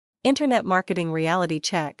Internet marketing reality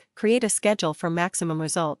check, create a schedule for maximum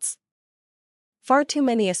results. Far too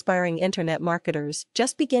many aspiring internet marketers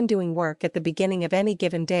just begin doing work at the beginning of any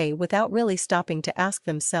given day without really stopping to ask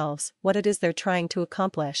themselves what it is they're trying to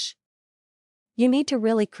accomplish. You need to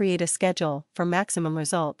really create a schedule for maximum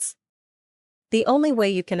results. The only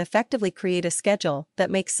way you can effectively create a schedule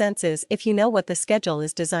that makes sense is if you know what the schedule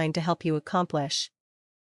is designed to help you accomplish.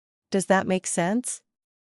 Does that make sense?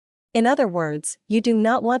 In other words, you do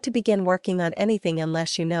not want to begin working on anything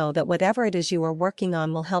unless you know that whatever it is you are working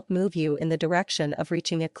on will help move you in the direction of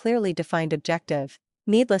reaching a clearly defined objective.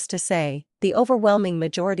 Needless to say, the overwhelming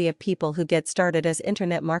majority of people who get started as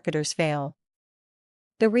internet marketers fail.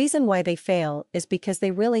 The reason why they fail is because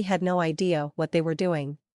they really had no idea what they were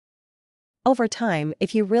doing. Over time,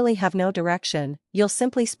 if you really have no direction, you'll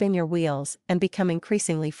simply spin your wheels and become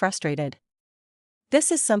increasingly frustrated. This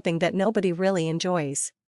is something that nobody really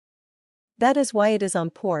enjoys. That is why it is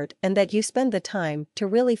important and that you spend the time to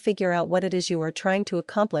really figure out what it is you are trying to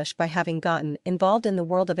accomplish by having gotten involved in the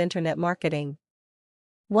world of internet marketing.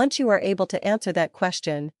 Once you are able to answer that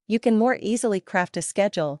question, you can more easily craft a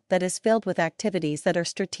schedule that is filled with activities that are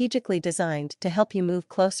strategically designed to help you move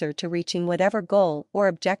closer to reaching whatever goal or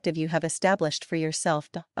objective you have established for yourself.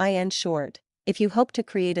 In short, if you hope to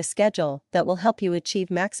create a schedule that will help you achieve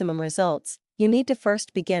maximum results, you need to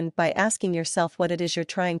first begin by asking yourself what it is you're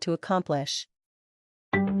trying to accomplish.